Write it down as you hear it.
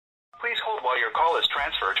hold while your call is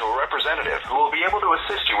transferred to a representative who will be able to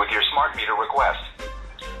assist you with your smart meter request.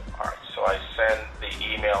 Alright, so I send the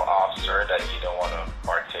email off, sir, that you don't want to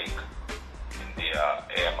partake in the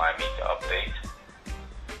AMI meter update.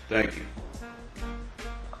 Thank you.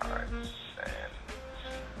 Alright, send.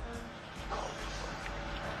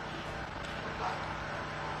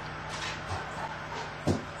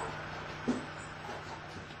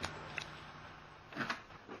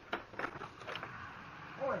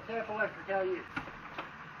 Morning, Tampa Electric, how are you?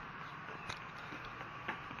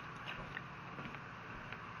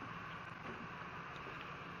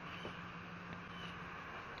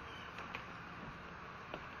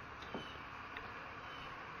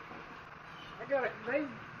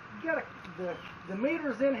 The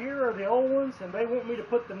meters in here are the old ones, and they want me to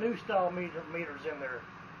put the new style meters in there.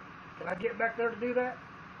 Can I get back there to do that?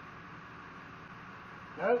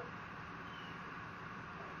 No?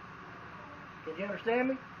 Can you understand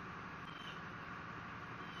me?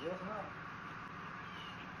 Yes or no?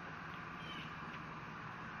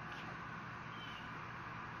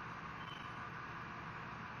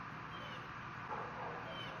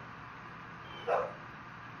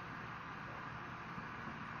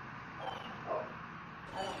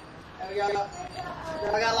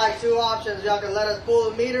 I got like two options. Y'all can let us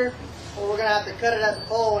pull the meter, or we're gonna have to cut it at the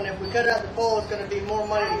pole. And if we cut it at the pole, it's gonna be more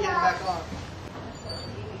money to get it back on.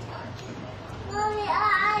 What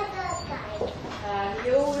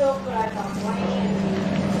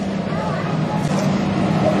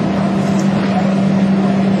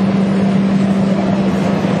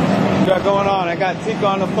you got going on? I got Tico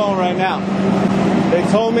on the phone right now. They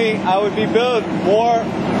told me I would be billed more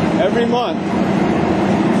every month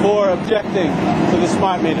for objecting to the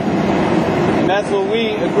smart meter. And that's what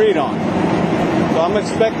we agreed on. So I'm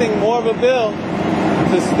expecting more of a bill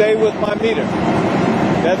to stay with my meter.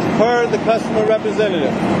 That's per the customer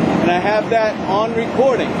representative. And I have that on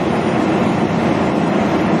recording.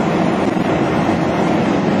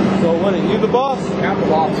 So what, are you the boss? I'm the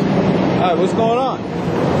boss. All right, what's going on?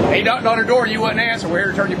 He knocked on the door, you wouldn't answer. We're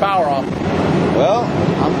here to turn your power off. Well,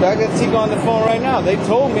 I got Tico on the phone right now. They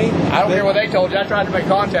told me. I don't care what they told you. I tried to make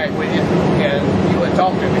contact with you, and you wouldn't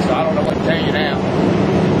talk to me, so I don't know what to tell you now.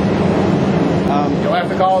 You'll have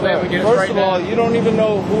to call them and get it straightened out. First of all, you don't even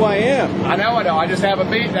know who I am. I know. I just have a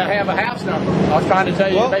house number. I was trying to tell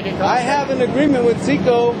you to make it contact. I have an agreement with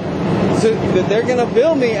Tico that they're going to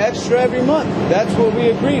bill me extra every month. That's what we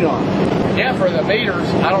agreed on. Yeah, for the meters.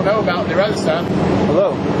 I don't know about the other stuff.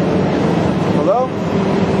 Hello? Hello?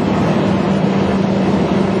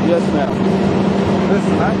 Yes, ma'am.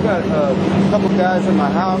 Listen, I've got a couple guys in my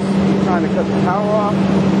house trying to cut the power off,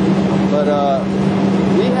 but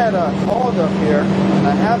we had called up here, and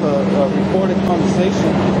I have a recorded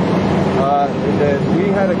conversation that we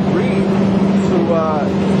had agreed to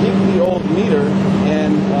keep the old meter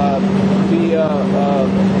and be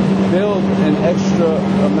billed an extra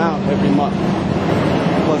amount every month,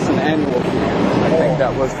 plus an annual fee. I think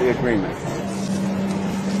that was the agreement.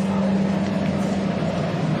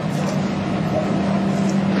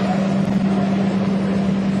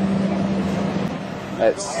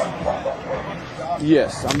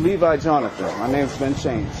 Yes, I'm Levi Jonathan. My name's been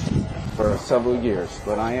changed for several years,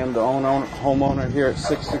 but I am the homeowner here at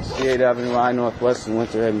 668 Avenue I Northwest in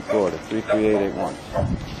Winter Haven, Florida, 33881.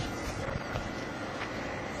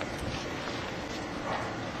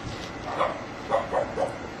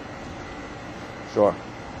 Sure.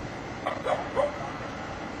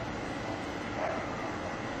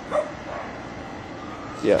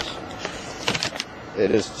 Yes.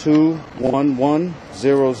 It is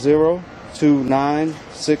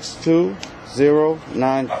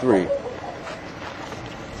 2110029620093.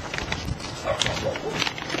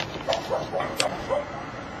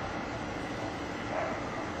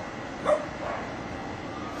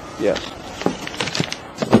 Yes.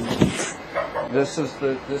 This is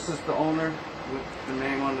the owner with the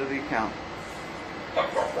name under the account.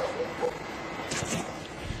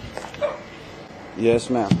 Yes,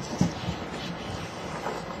 ma'am.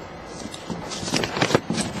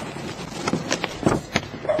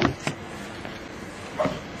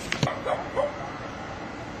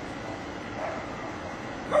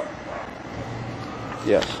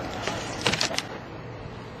 Yes.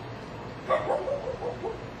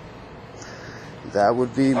 That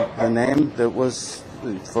would be the name that was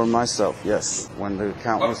for myself, yes, when the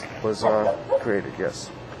account was created, yes.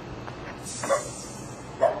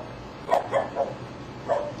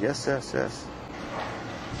 Yes, yes, yes.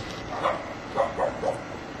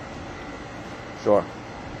 Sure.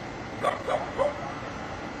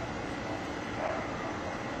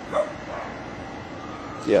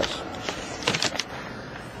 Yes.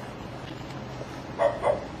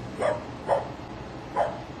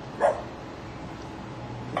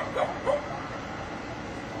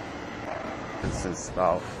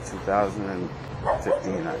 about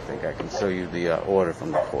 2015, I think. I can show you the order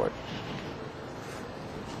from the court.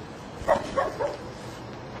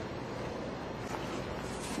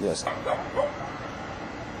 Yes.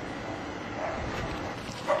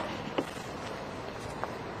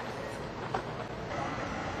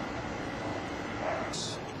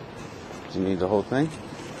 Do you need the whole thing?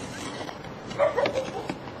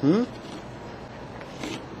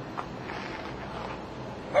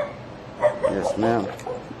 Yes, ma'am. So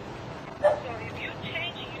if you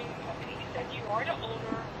change you said you are the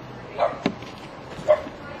owner.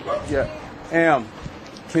 Yeah. Am,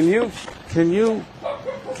 can you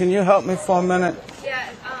help me for a minute? Yeah,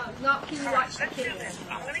 not can you watch the kids?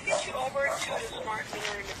 I'm going to get you over to the smart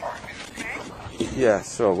metering department, okay? Yeah,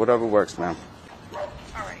 sure. Whatever works, ma'am. All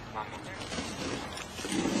right, one moment.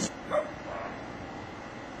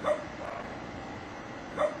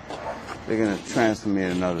 They're going to transfer me to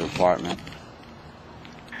another department.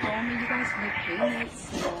 You guys make payments.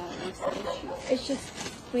 What's the issue? It's just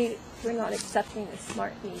we're not accepting the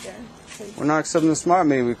smart meter. We're not accepting the smart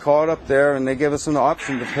meter. We called up there and they gave us an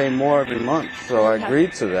option to pay more every month. So I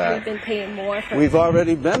agreed to that. We've been paying more. We've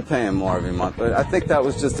already been paying more every month. But I think that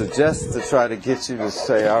was just a jest to try to get you to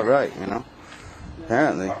say, all right, you know.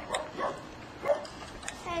 Apparently.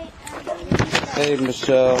 Hey,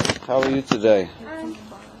 Michelle. How are you today?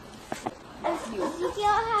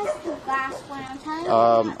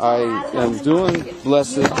 I am doing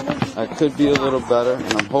blessed. I could be a little better,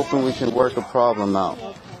 and I'm hoping we can work a problem out.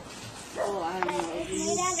 Okay,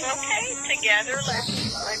 together,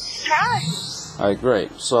 let's try. All right,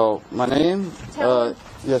 great. So my name,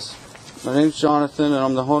 yes, my name's Jonathan, and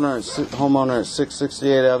I'm the homeowner at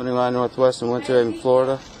 668 Avenue I Northwest in Winter Haven,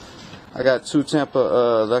 Florida. I got 2 Tampa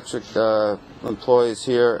Electric employees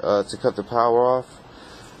here to cut the power off.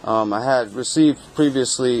 I had received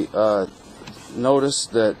previously notice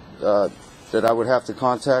that I would have to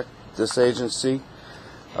contact this agency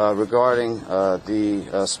regarding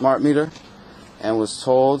the smart meter, and was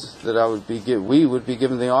told that we would be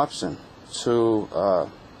given the option to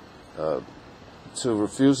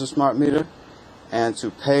refuse the smart meter and to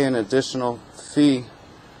pay an additional fee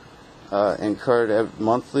incurred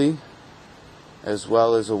monthly, as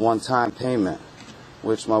well as a one-time payment,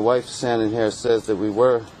 which my wife standing here says that we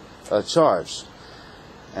were charged.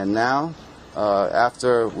 And now,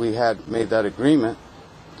 after we had made that agreement,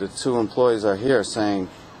 the 2 employees are here saying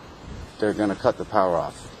they're going to cut the power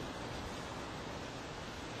off.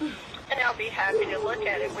 And I'll be happy to look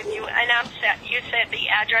at it with you. And you said the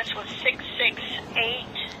address was 668?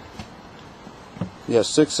 Yes,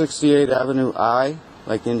 668 Avenue I,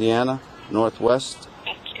 like Indiana, Northwest.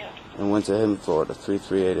 Thank you. In Winter Haven, Florida,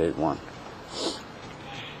 33881.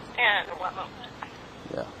 And one moment.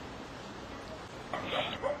 Yeah.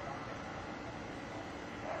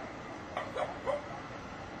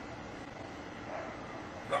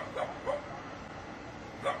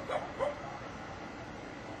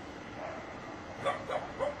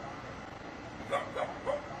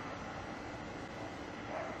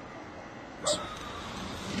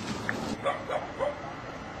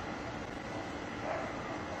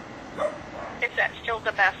 Is that still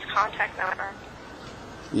the best contact number?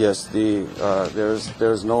 Yes,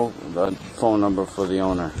 there's no phone number for the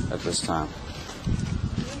owner at this time.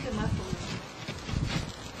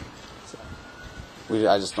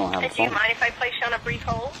 I just don't have a And do you phone. mind if I place you on a brief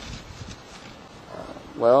hold?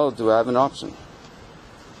 Well, do I have an option?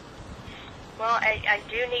 Well, I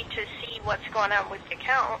do need to see what's going on with the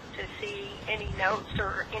account to see any notes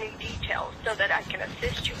or any details so that I can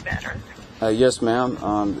assist you better. Yes, ma'am.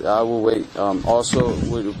 I will wait. Also,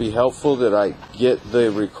 would it be helpful that I get the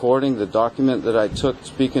recording, the document that I took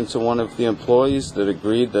speaking to one of the employees that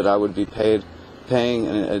agreed that I would be paying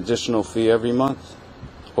an additional fee every month?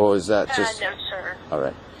 Or is that just... No, sir. All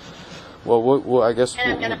right. Well, I guess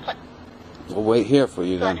And I'm going to we'll wait here for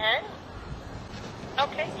you Go then. ahead.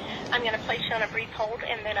 Okay. I'm going to place you on a brief hold,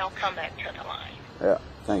 and then I'll come back to the line. Yeah,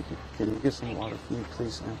 thank you. Can you get some water for me,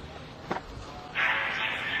 please, ma'am?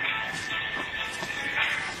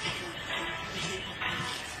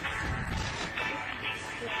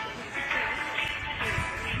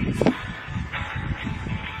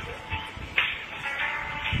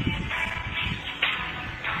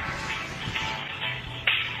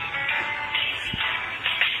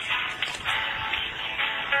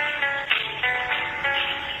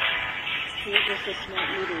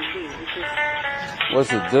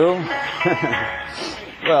 What's it do?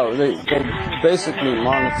 Well, they basically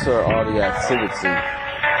monitor all the activity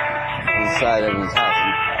inside everyone's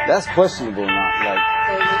house. That's questionable now. Like,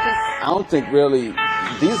 I don't think really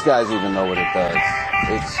these guys even know what it does.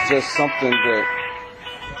 It's just something that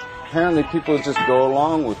apparently people just go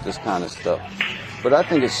along with this kind of stuff. But I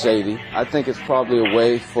think it's shady. I think it's probably a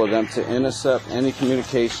way for them to intercept any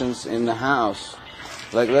communications in the house.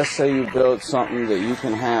 Like, let's say you build something that you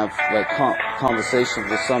can have, like, conversations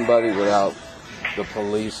with somebody without the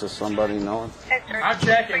police or somebody knowing. I'm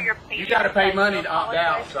checking. You got to pay money to opt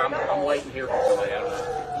out, so I'm waiting here for somebody. I don't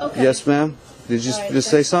know. Okay. Yes, ma'am. Did you just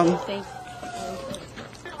say something?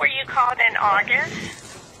 Were you called in August?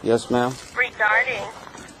 Yes, ma'am. Regarding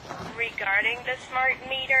the smart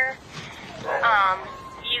meter,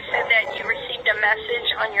 you said that you received a message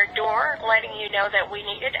on your door letting you know that we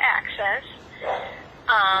needed access,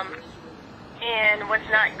 and was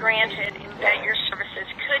not granted, and that your services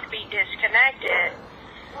could be disconnected.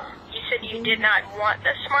 You said you did not want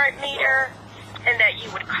the smart meter, and that you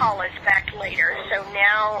would call us back later. So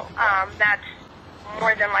now that's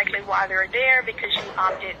more than likely why they're there, because you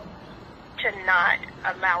opted to not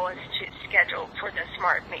allow us to schedule for the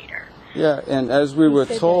smart meter. Yeah, and as we were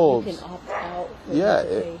told, yeah,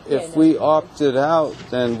 if we opted out,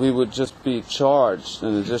 then we would just be charged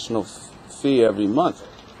an additional fee every month.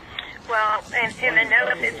 Well, in the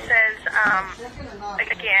notice it says,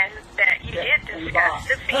 again, that you did discuss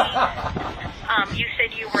the fees. You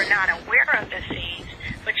said you were not aware of the fees,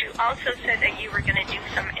 but you also said that you were going to do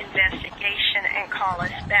some investigation and call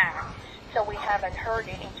us back. So we haven't heard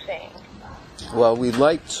anything. Well, we'd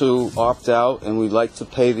like to opt out, and we'd like to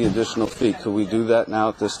pay the additional fee. Could we do that now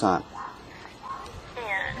at this time?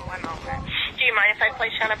 Yeah, one moment. Do you mind if I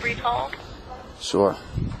place you on a brief hold? Sure.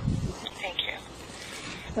 Thank you.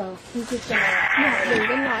 So he's just gonna not do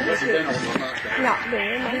the night. Not do the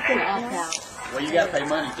night. He's gonna opt out. Well, you got to pay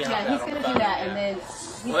money. You can't Yeah, he's gonna do that, and then.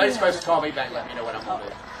 Well, they're supposed to call me back and let me know what I'm going to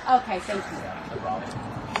do. Okay, thank you. No problem.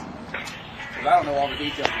 Because I don't know all the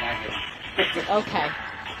details behind it. Okay.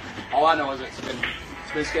 All I know is it's been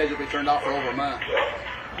scheduled to be turned off for over a month.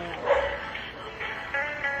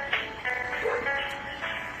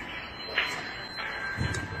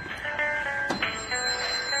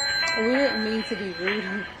 We didn't mean to be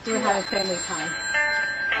rude. We were having family time.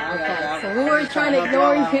 Okay, so we weren't trying to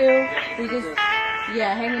ignore you. We just,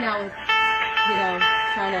 yeah, hanging out with,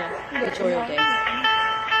 trying to enjoy your day.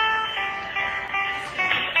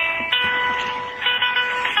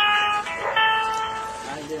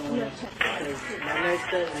 My next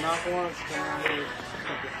day, knock once, come on here.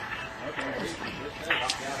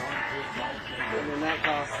 And then that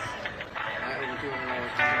costs over $200 to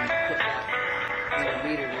put that. And the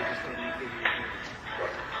meter, they just didn't give you.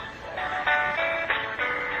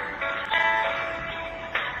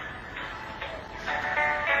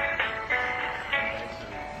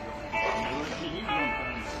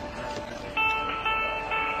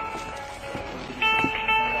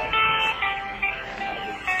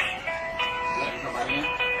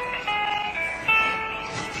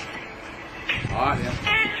 All right, then.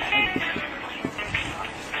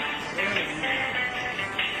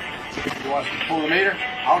 You want to pull the meter?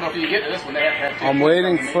 I don't know if you can get to this one. They have to have two. I'm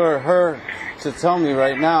waiting for her to tell me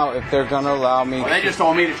right now if they're going to allow me. Well, they just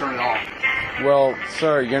told me to turn it off. Well,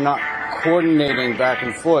 sir, you're not coordinating back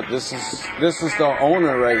and forth. This is the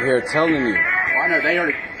owner right here telling you. Well, I know they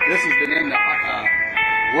already. This has been in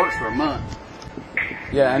the works for a month.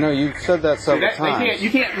 Yeah, I know. You've said that several times. You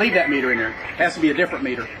can't leave that meter in there. It has to be a different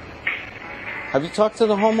meter. Have you talked to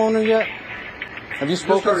the homeowner yet? Have you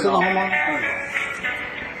spoken to the homeowner?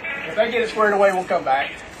 If they get it squared away, we'll come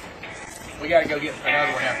back. We got to go get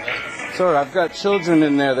another one after this. Sir, I've got children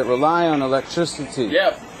in there that rely on electricity.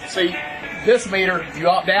 Yeah. See, this meter, you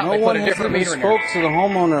opt out, No they put one a has different even meter in there. spoke to the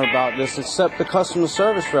homeowner about this except the customer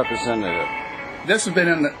service representative. This has been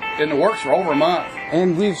in the works for over a month.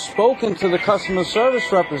 And we've spoken to the customer service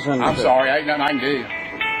representative. I'm sorry, ain't nothing I can do.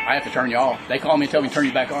 I have to turn you off. They call me and tell me to turn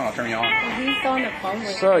you back on, I'll turn you on. He's on the phone with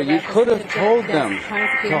Sir, you could have told them to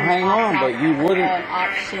hang on, but you wouldn't.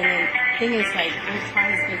 Option and thing is like we're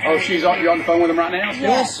trying to get. Oh, you're on the phone with him right now?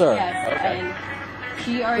 Yes, sir. Yes, Okay. and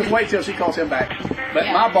she already. Just wait till she calls him back. But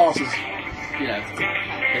Yeah. my boss is,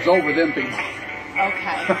 is over them people.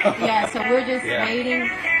 Okay. Yeah, so we're just Yeah. waiting.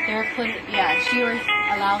 They're putting. Yeah, she already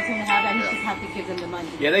allows him to have that. He just has to give them the money.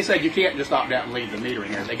 Yeah, they said you can't just opt out and leave the meter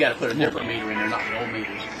in there. They got to put a different meter in there, not the old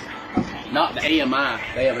meters. Not the AMI.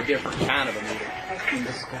 They have a different kind of a meter.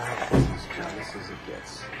 This guy is as jealous as it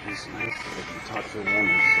gets. He's nice if you talk to a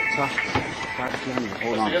woman. So talk to him. Try to get him to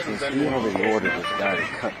hold on. Since we already ordered this guy to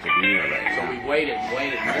cut the meter right So now. we waited and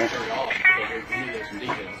turned it off because we knew there's some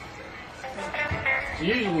details. So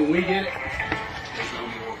usually when we get it, there's no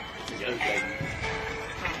more negotiating.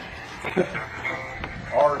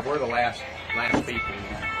 Or we're the last people.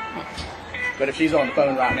 But if she's on the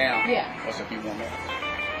phone right now, Yeah. what's a few more minutes?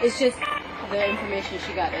 It's just the information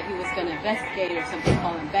she got that he was going to investigate or something,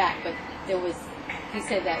 call him back. But he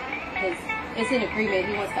said that it's an agreement.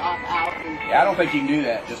 He wants to opt out. Yeah, I don't think you can do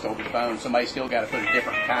that just over the phone. Somebody's still got to put a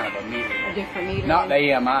different kind of a meter in. A different meter? Not the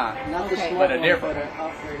AMI, Not the smart but a one, different but an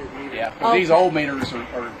operated meter. Yeah, because these old meters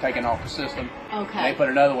are taken off the system. Okay. And they put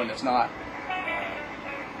another one that's not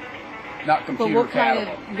computer But what kind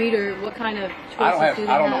compatible. of meter, what kind of choices I do they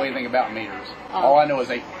don't have? know anything about meters. Oh. All I know is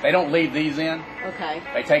they don't leave these in. Okay.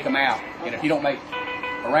 They take them out. And if you don't make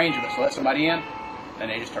arrangements to let somebody in, then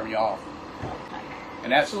they just turn you off. Okay.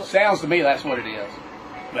 And that sounds to me that's what it is.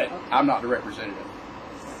 But I'm not the representative.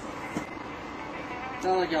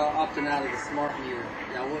 Sounds like y'all opting out of the smart meter.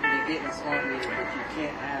 Y'all wouldn't be getting a smart meter, but you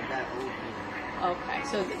can't have that old meter. Okay,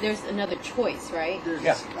 so there's another choice, right? There's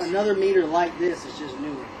another meter like this, it's just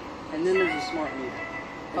newer. And then there's a smart meter.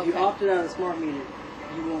 If you opted out of the smart meter,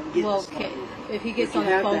 you won't get the smart meter. If he gets But on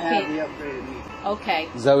you the phone, have to have the upgraded meter. Okay.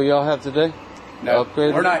 Is that what y'all have today? No,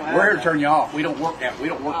 Upgraded? we're here to turn you off. We don't work that. We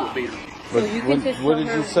don't work with meters. But what did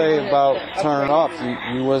you say about turn it off?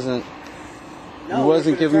 You wasn't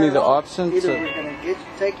giving me the option Either to. we're going to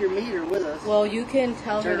take your meter with us. Well, you can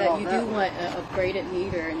tell her Turn it that off you that do way. want an upgraded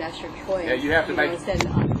meter, and that's your choice. Yeah, you have to make- Instead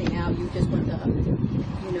of opting out, you just want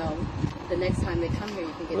the next time they come here,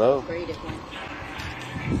 you can get Hello? the upgraded one.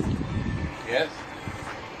 Yes.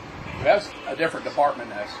 That's a different department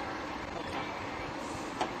than us.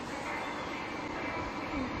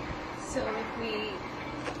 So if we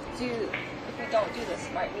don't do the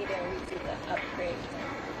smart meter, we do the upgrade.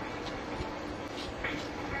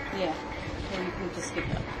 Yeah, then you can just skip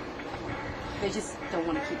it. They just don't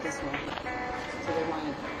want to keep this one, so they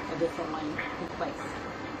want a different one in place.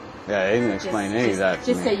 Yeah, they didn't explain any of that to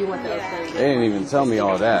Just me. say you want the upgrade. They didn't even tell me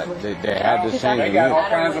all that. They had to change They the got all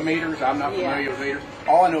meter. kinds of meters. I'm not familiar with meters.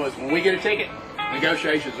 All I know is when we get a ticket,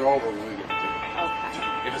 negotiations are over when we get a ticket.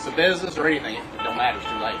 Okay. If it's a business or anything, it don't matter. It's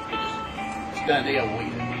too late. It's done deal. We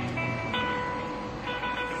get it.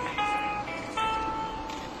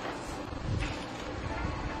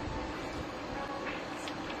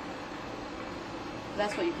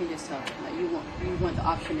 That's what you can just tell them. That you want the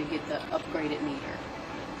option to get the upgraded meter.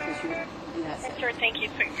 Because that's it. Sir, thank you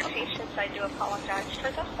for your patience. I do apologize for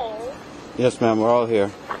the hold. Yes, ma'am. We're all here.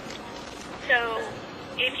 So,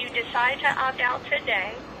 if you decide to opt out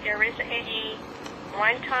today, there is a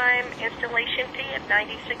one-time installation fee of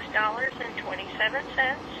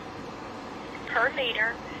 $96.27 per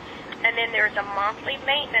meter, and then there's a monthly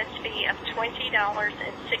maintenance fee of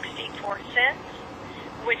 $20.64,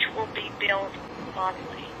 which will be billed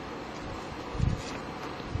monthly.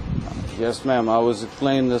 Yes, ma'am. I was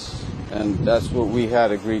explaining this, and that's what we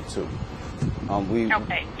had agreed to.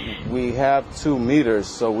 Okay. We have 2 meters,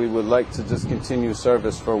 so we would like to just continue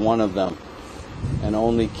service for one of them, and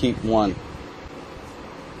only keep one.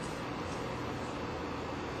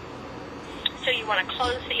 So you want to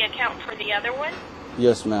close the account for the other one?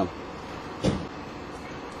 Yes, ma'am.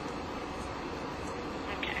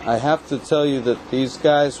 Okay. I have to tell you that these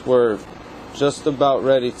guys were just about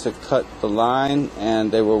ready to cut the line,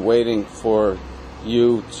 and they were waiting for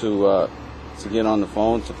you to get on the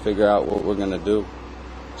phone to figure out what we're going to do.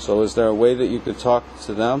 So is there a way that you could talk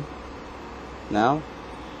to them now?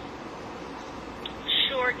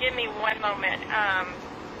 Sure, give me one moment.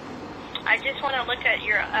 I just want to look at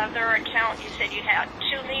your other account. You said you had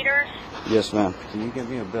 2 meters? Yes, ma'am. Can you give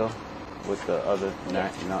me a bill with the other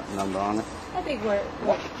number on it? I think we're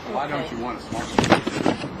Why don't you want a smart meter?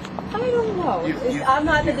 I don't know. I'm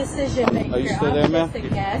not the decision maker. Are you still there, I'm ma'am? just a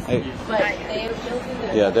guest, Hey. but they'll do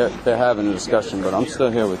the... Yeah, they're having a discussion, but I'm still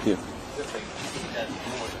here with you.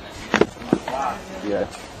 Yeah.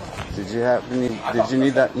 Did you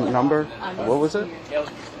need that number? What was it?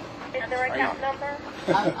 Other account number?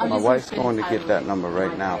 My wife's going to get that number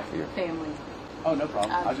right now for you. Family. Oh, no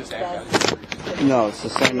problem. I just asked. No, it's the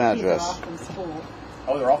same address. From school.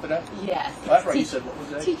 Oh, they're off today? Yes. Well, that's right. You said what was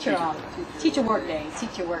that? Teacher work day. So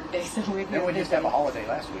we're Then we just have a holiday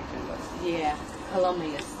last week too. Yeah,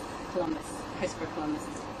 Columbus, Christopher Columbus,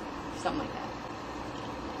 something like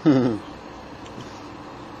that.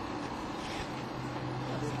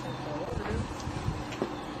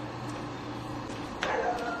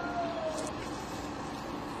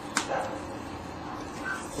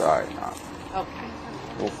 Sorry, Okay.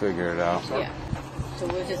 we'll figure it out. Yeah. So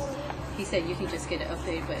he said you can just get it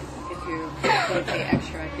updated, but if you're going to pay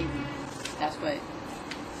extra, I think that's what, you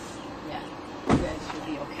guys should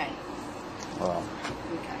be okay. Well,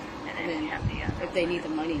 Okay. And then if they need the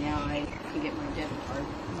money now, I can get my debit card.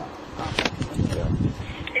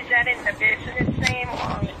 Is that in the business name or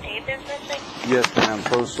on a business name? yes, ma'am.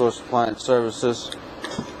 Pro Source Appliance Services.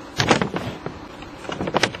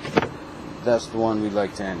 that's the one we'd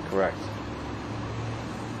like to end, correct?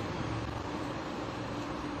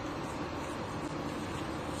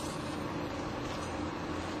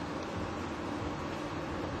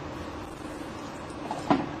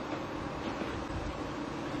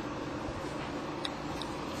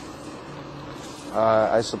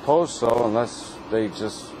 I suppose so, unless they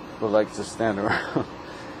just would like to stand around.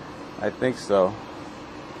 I think so.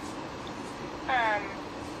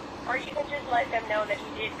 Or you can just let them know that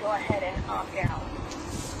you did go ahead and opt out.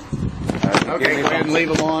 Okay, go ahead and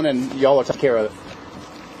leave them on, and y'all will take care of it.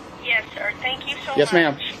 Yes, sir. Thank you so much. Yes,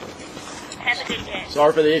 ma'am. Have a good day.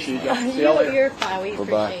 Sorry for the issues. Y'all. See y'all later. You're fine. We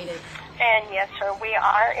Bye-bye. appreciate it. And yes, sir, we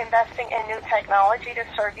are investing in new technology to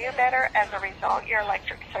serve you better. As a result, your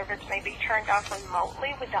electric service may be turned off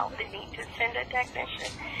remotely without the need to send a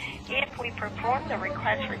technician. If we perform the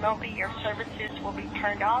request remotely, your services will be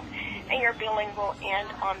turned off and your billing will end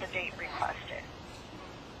on the date requested.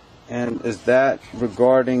 And is that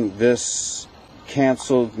regarding this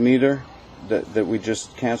canceled meter that we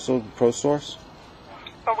just canceled, ProSource?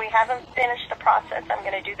 But we haven't finished the process. I'm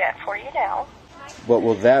going to do that for you now. But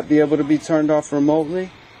will that be able to be turned off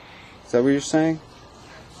remotely? Is that what you're saying?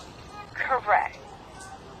 Correct.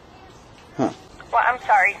 Huh. Well, I'm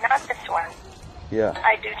sorry, not this one. Yeah.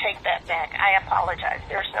 I do take that back. I apologize.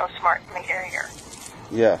 There's no smart meter here.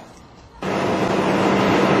 Yeah.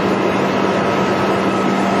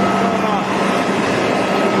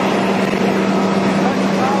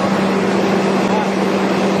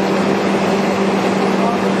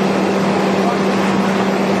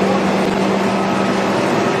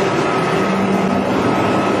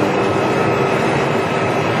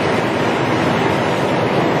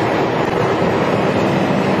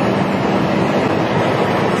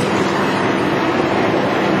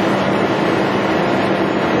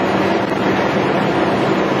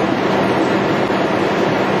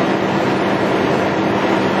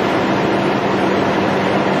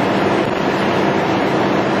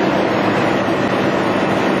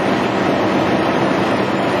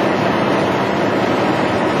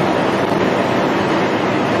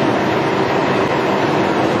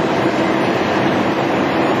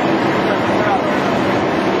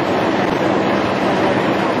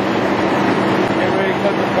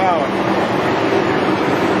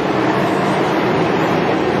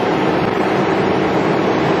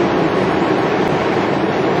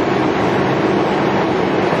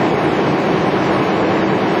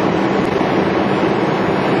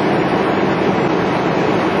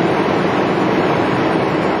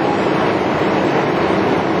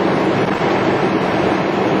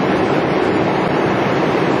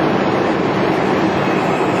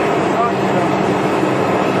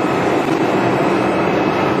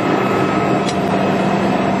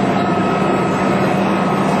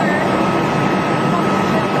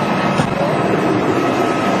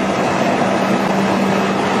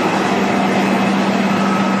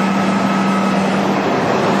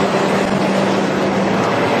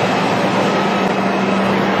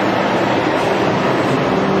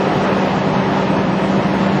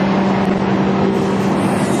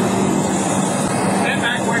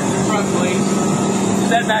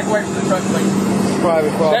 Step back away from the truck, please.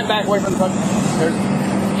 Private property. Step back away from the truck. There's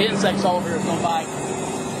insects all over here that's going to bite.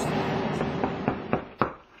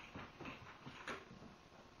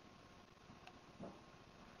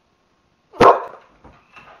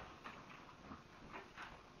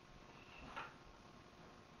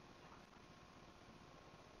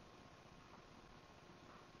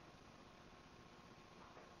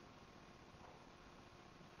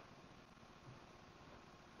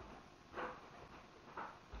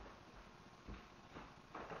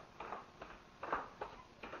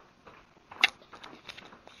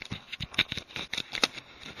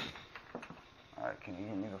 Alright, can you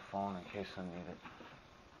give me the phone in case I need it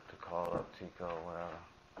to call up Tico or whatever?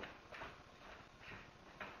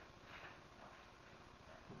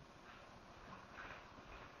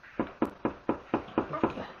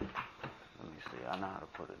 Let me see, I know how to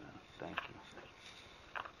put it in. Thank you.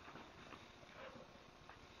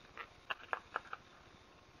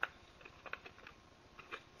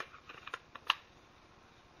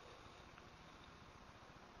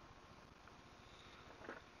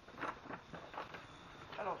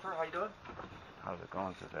 Hello, sir. How you doing? How's it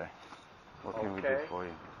going today? What can we do for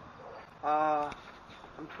you? I'm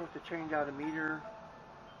supposed to change out a meter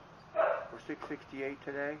for 668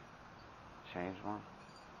 today. Change one?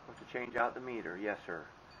 Supposed to change out the meter. Yes, sir.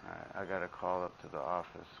 Alright, I got to call up to the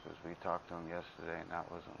office because we talked to him yesterday and that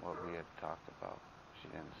wasn't what we had talked about. She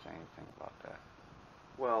didn't say anything about that.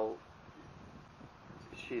 Well,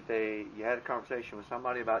 you had a conversation with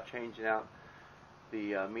somebody about changing out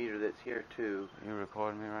the meter that's here too. You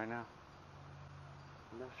recording me right now?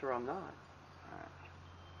 No, sir, I'm not.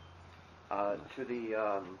 All right. To the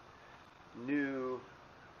new,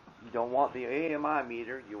 you don't want the AMI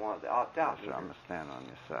meter, you want the opt-out meter. Sure, I'm going to stand on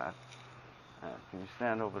your side. All right, can you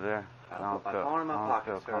stand over there? I'll put my phone in my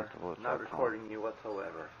pocket, sir. I'm not recording you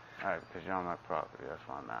whatsoever. All right, because you're on my property. That's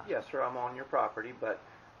why I'm asking. Yes, sir, I'm on your property, but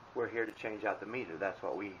we're here to change out the meter. That's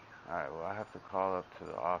what we... All right, well, I have to call up to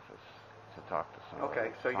the office to talk to somebody.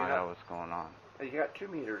 Okay, so find out what's going on. You got 2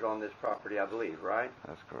 meters on this property, I believe, right?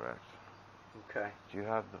 That's correct. Okay. Do you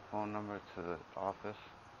have the phone number to the office?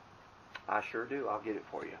 I sure do. I'll get it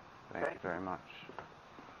for you. Thank you very much.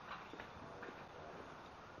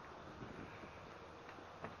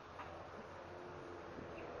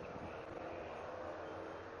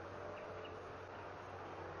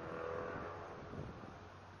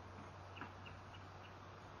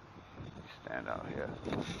 Stand out here.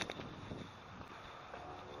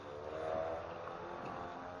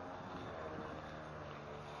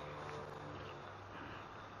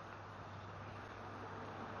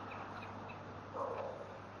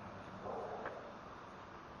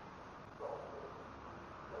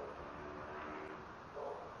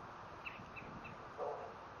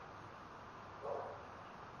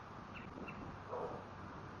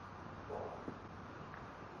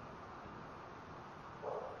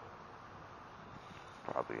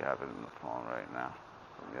 Probably have it in the phone right now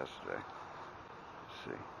from yesterday. Let's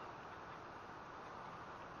see.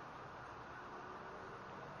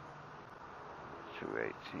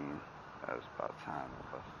 $2.18. That was about time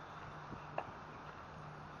of us.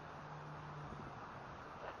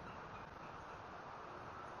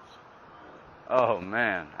 Oh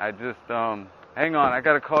man, I just hang on, I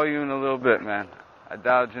gotta call you in a little bit, man. I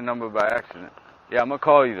dialed your number by accident. Yeah, I'm gonna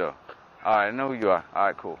call you though. Alright, I know who you are.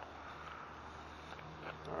 Alright, cool.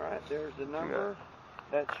 Alright, there's the number.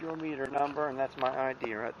 That's your meter number, and that's my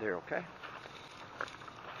ID right there, okay?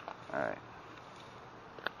 Alright.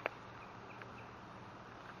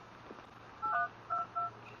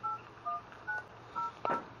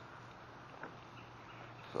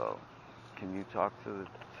 So, can you talk to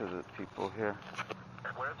the people here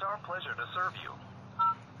Well, it's our pleasure to serve you.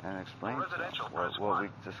 and explain to them what we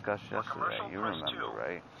discussed yesterday? You remember,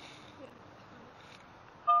 right?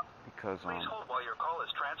 Because Please hold while your call is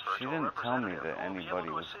transferred she to a didn't tell me representative that who will be anybody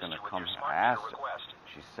able to was assist going to you with come your here. smart I meter asked her. request.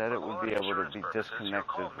 She said it would be able to be For quality assurance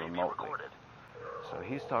disconnected purposes, your call may be remotely. recorded. So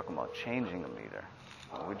he's talking about changing a meter.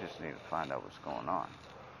 Well, we just need to find out what's going on.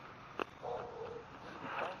 All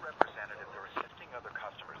representatives are assisting other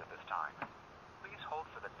customers at this time. Please hold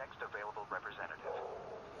for the next available representative.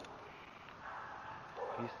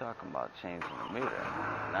 He's talking about changing the meter.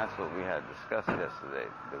 And that's what we had discussed yesterday,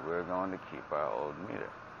 that we're going to keep our old meter.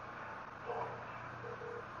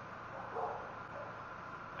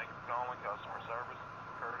 Thank you for calling customer service.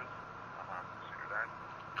 Curtis, see that?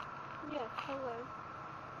 Yes, hello.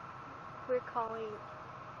 We're calling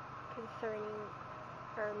concerning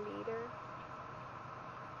our meter.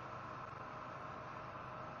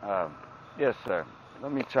 Yes, sir.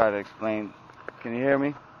 Let me try to explain. Can you hear me?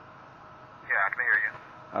 Yeah, I can hear you.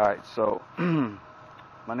 All right, so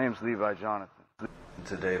my name's Levi Jonathan.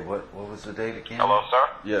 Today, what was the date again? Hello, sir?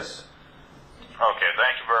 Yes. Okay,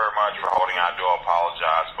 thank you very much for holding. I do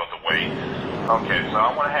apologize for the wait. Okay, so I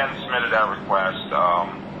went ahead and submitted that request.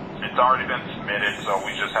 It's already been submitted, so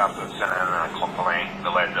we just have to send in a complaint to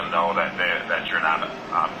let them know that you're not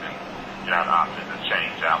opting to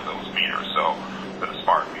change out those meters, so for the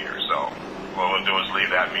smart meter. So what we'll do is leave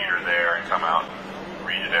that meter there and come out and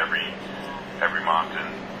read it every month and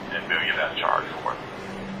bill you that charge for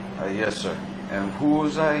it. Yes, sir. And who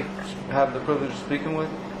was I have the privilege of speaking with?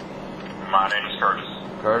 My name is Curtis.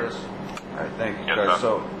 Curtis? All right, thank you, Yes, Curtis. sir.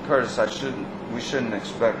 So, Curtis, we shouldn't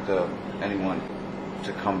expect anyone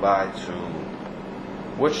to come by to...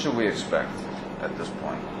 What should we expect at this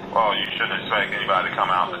point? Well, you shouldn't expect anybody to come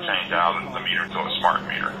out to change out the meter to a smart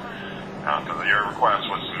meter. Because your request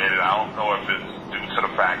was submitted. I don't know if it's due to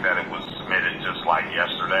the fact that it was submitted just like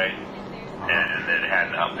yesterday and it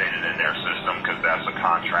hadn't updated in their system, because that's a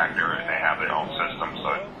contractor and they have their own system,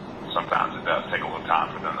 so sometimes it does take a little time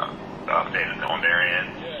for them to update it on their end.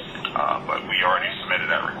 But we already submitted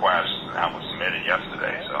that request, and that was submitted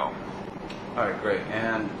yesterday, so. All right, great.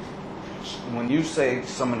 And when you say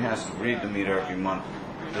someone has to read the meter every month,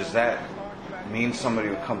 does that mean somebody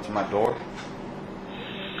will come to my door?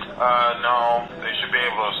 No, they should be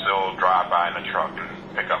able to still drive by in the truck and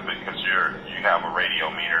pick up it, because you have a radio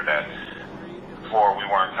meter that before we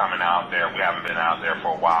weren't coming out there. We haven't been out there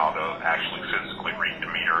for a while to actually physically read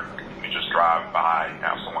the meter. We just drive by,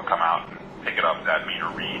 have someone come out and picking up that meter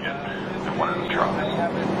read in one of the trucks. I have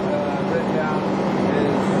it written down.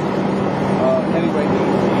 Anyway,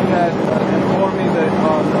 he had informed me that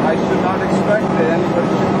I should not expect that anybody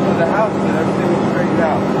should come to the house, that everything was straightened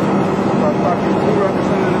out. So I've talked to 2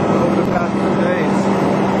 representatives over the past 2 days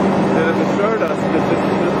that have assured us that this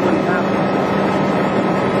wouldn't happen.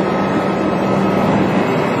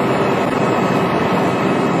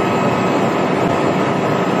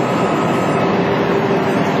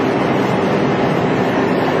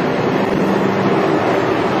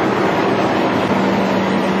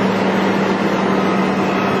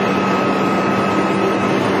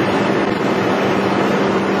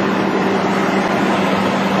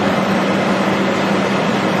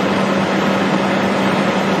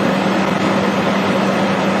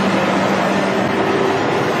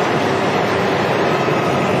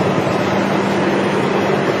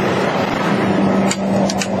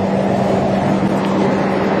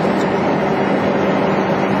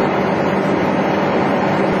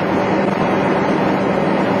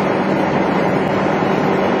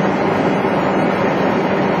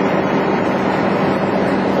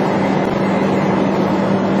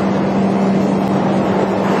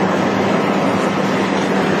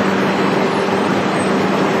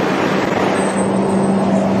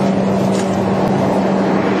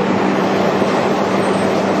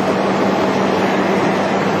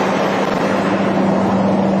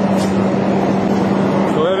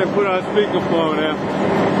 Speakerphone there.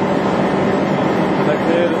 I'd like to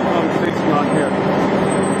hear this conversation on here.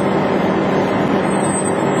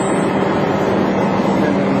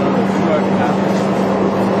 And then start now.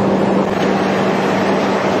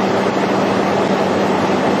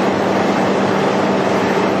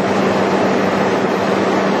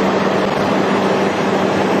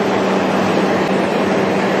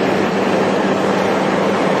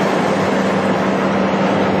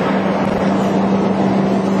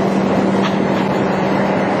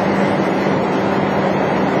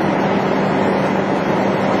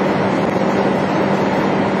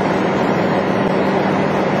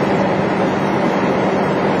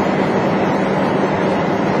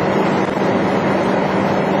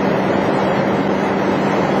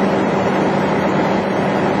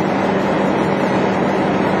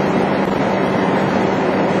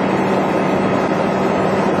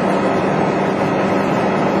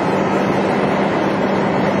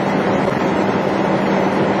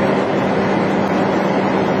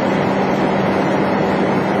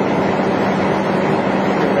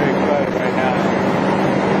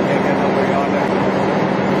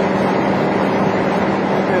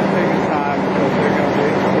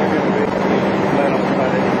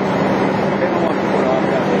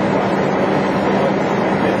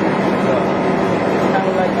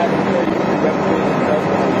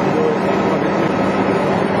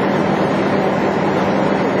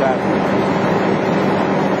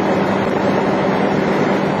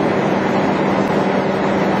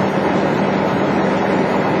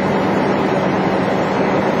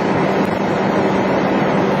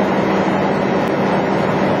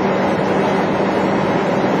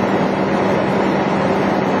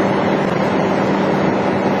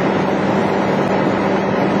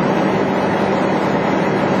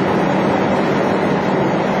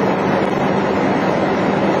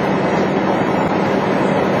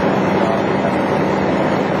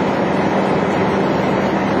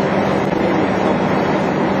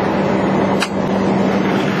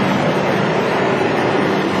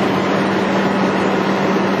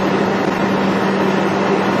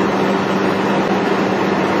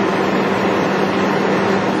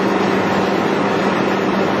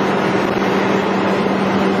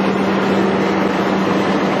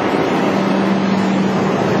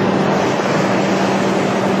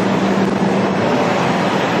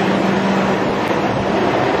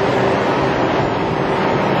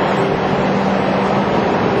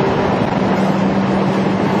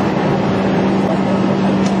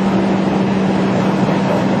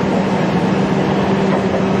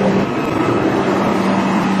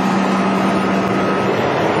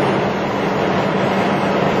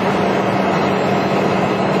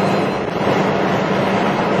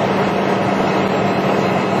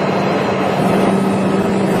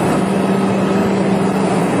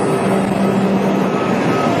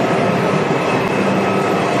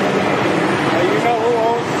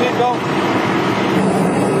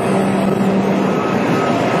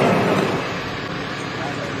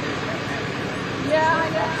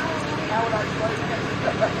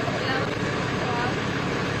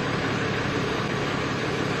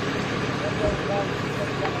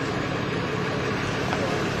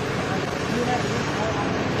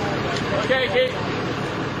 Okay, Kate.